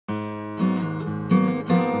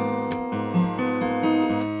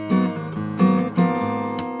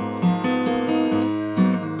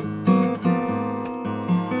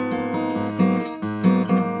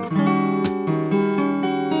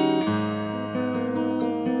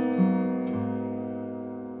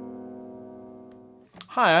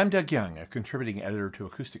Hi, I'm Doug Young, a contributing editor to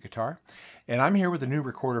Acoustic Guitar, and I'm here with a new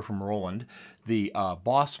recorder from Roland, the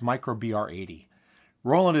Boss Micro BR-80.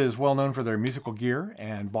 Roland is well known for their musical gear,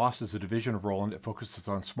 and Boss is a division of Roland that focuses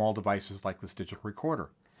on small devices like this digital recorder.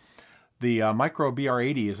 The Micro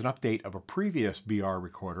BR-80 is an update of a previous BR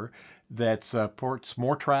recorder that supports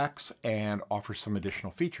more tracks and offers some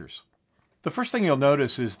additional features. The first thing you'll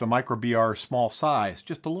notice is the Micro BR's small size,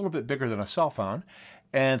 just a little bit bigger than a cell phone,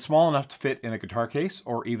 and small enough to fit in a guitar case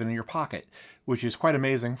or even in your pocket, which is quite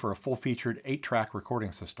amazing for a full-featured 8-track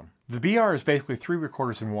recording system. The BR is basically 3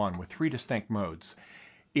 recorders in one with 3 distinct modes.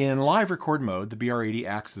 In live record mode, the BR-80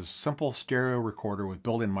 acts as a simple stereo recorder with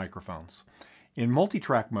built-in microphones. In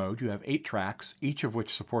multi-track mode, you have 8 tracks, each of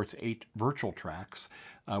which supports 8 virtual tracks,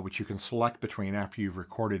 which you can select between after you've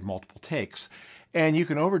recorded multiple takes, and you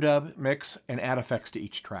can overdub, mix, and add effects to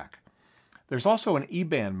each track. There's also an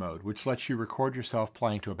E-band mode, which lets you record yourself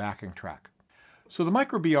playing to a backing track. So the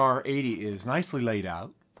Micro BR-80 is nicely laid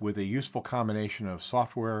out with a useful combination of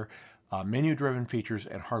software, menu-driven features,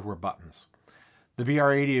 and hardware buttons. The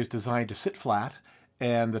BR-80 is designed to sit flat,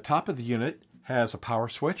 and the top of the unit has a power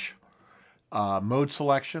switch, mode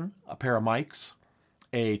selection, a pair of mics,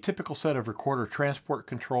 a typical set of recorder transport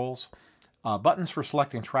controls, buttons for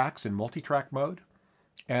selecting tracks in multi-track mode,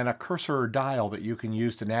 and a cursor or dial that you can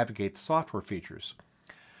use to navigate the software features.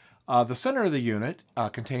 The center of the unit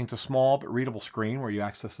contains a small but readable screen where you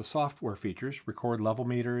access the software features, record level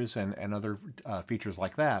meters, and other features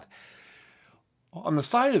like that. On the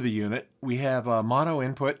side of the unit, we have a mono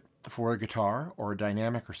input for a guitar or a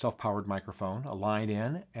dynamic or self-powered microphone, a line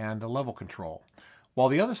in, and a level control, while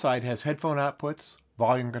the other side has headphone outputs,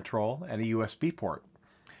 volume control, and a USB port.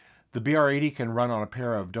 The BR-80 can run on a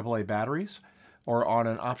pair of AA batteries or on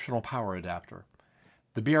an optional power adapter.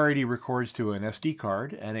 The BR-80 records to an SD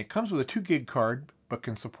card, and it comes with a 2 gig card, but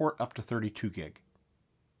can support up to 32 gig.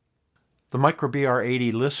 The Micro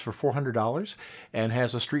BR-80 lists for $400 and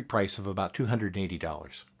has a street price of about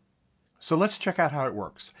 $280. So let's check out how it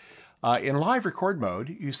works. In live record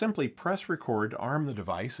mode, you simply press record to arm the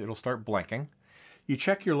device. It'll start blinking. You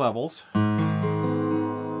check your levels,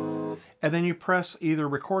 and then you press either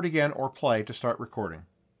record again or play to start recording.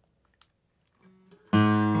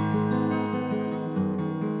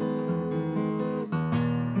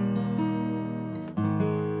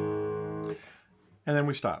 And then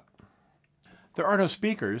we stop. There are no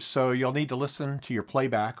speakers, so you'll need to listen to your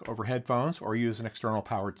playback over headphones or use an external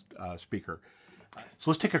powered speaker. So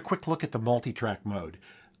let's take a quick look at the multi-track mode.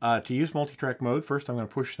 To use multi-track mode, first I'm going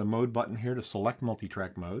to push the mode button here to select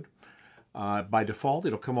multi-track mode. By default,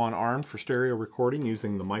 it'll come on armed for stereo recording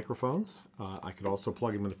using the microphones. I could also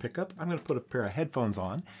plug them in the pickup. I'm going to put a pair of headphones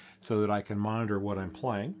on so that I can monitor what I'm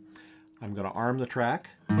playing. I'm going to arm the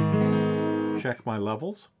track, check my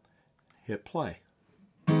levels, hit play.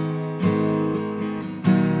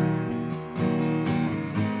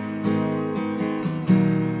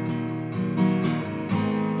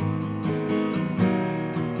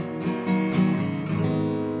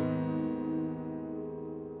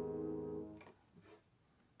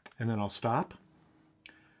 And then I'll stop,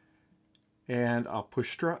 and I'll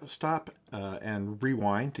push stop and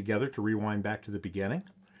rewind together to rewind back to the beginning.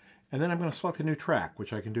 And then I'm going to select a new track,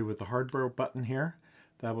 which I can do with the hardware button here.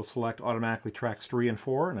 That will select automatically tracks 3 and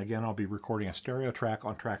 4, and again I'll be recording a stereo track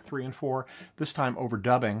on track 3 and 4, this time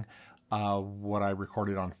overdubbing what I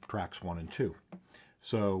recorded on tracks 1 and 2.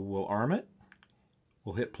 So we'll arm it,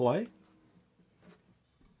 we'll hit play.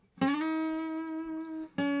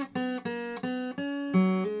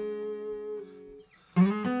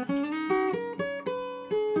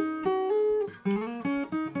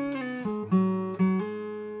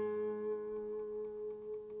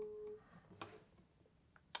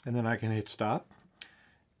 And then I can hit stop,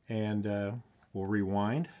 and we'll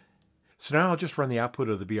rewind. So now I'll just run the output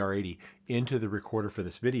of the BR-80 into the recorder for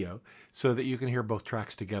this video so that you can hear both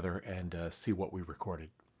tracks together and see what we recorded.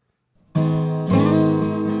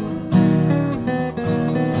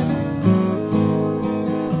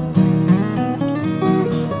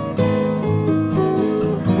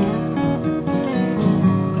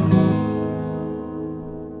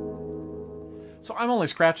 So I'm only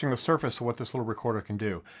scratching the surface of what this little recorder can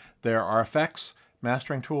do. There are effects,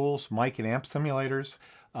 mastering tools, mic and amp simulators,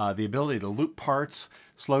 the ability to loop parts,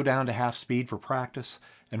 slow down to half speed for practice,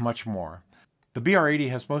 and much more. The BR-80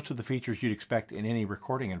 has most of the features you'd expect in any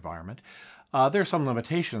recording environment. There are some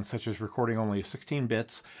limitations, such as recording only 16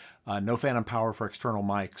 bits, no phantom power for external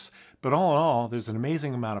mics, but all in all, there's an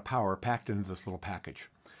amazing amount of power packed into this little package.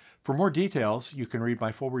 For more details, you can read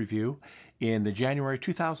my full review in the January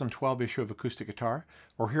 2012 issue of Acoustic Guitar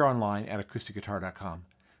or here online at acousticguitar.com.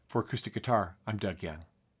 For Acoustic Guitar, I'm Doug Young.